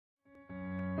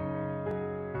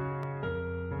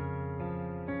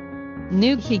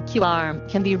Nuheek U-arm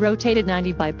can be rotated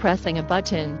 90 by pressing a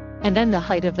button, and then the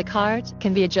height of the cart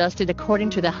can be adjusted according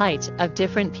to the height of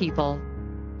different people.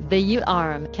 The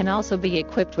U-arm can also be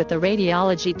equipped with a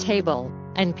radiology table,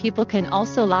 and people can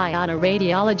also lie on a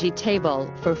radiology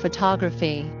table for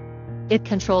photography. It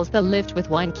controls the lift with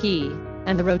one key,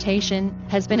 and the rotation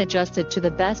has been adjusted to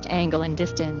the best angle and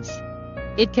distance.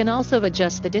 It can also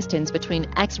adjust the distance between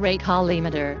X-ray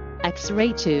collimator,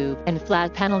 X-ray tube, and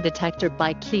flat panel detector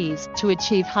by keys to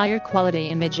achieve higher quality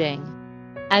imaging.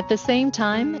 At the same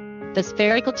time, the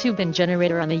spherical tube and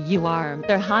generator on the U-arm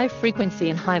are high frequency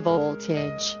and high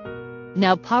voltage.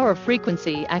 Now power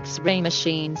frequency X-ray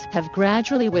machines have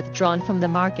gradually withdrawn from the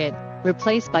market,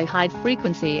 replaced by high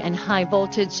frequency and high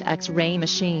voltage X-ray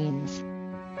machines.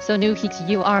 So Nuheek's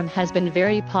U-arm has been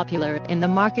very popular in the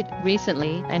market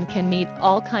recently and can meet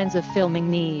all kinds of filming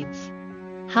needs.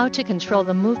 How to control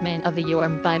the movement of the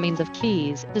U-arm by means of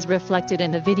keys is reflected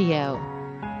in the video.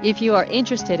 If you are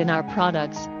interested in our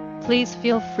products, please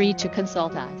feel free to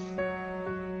consult us.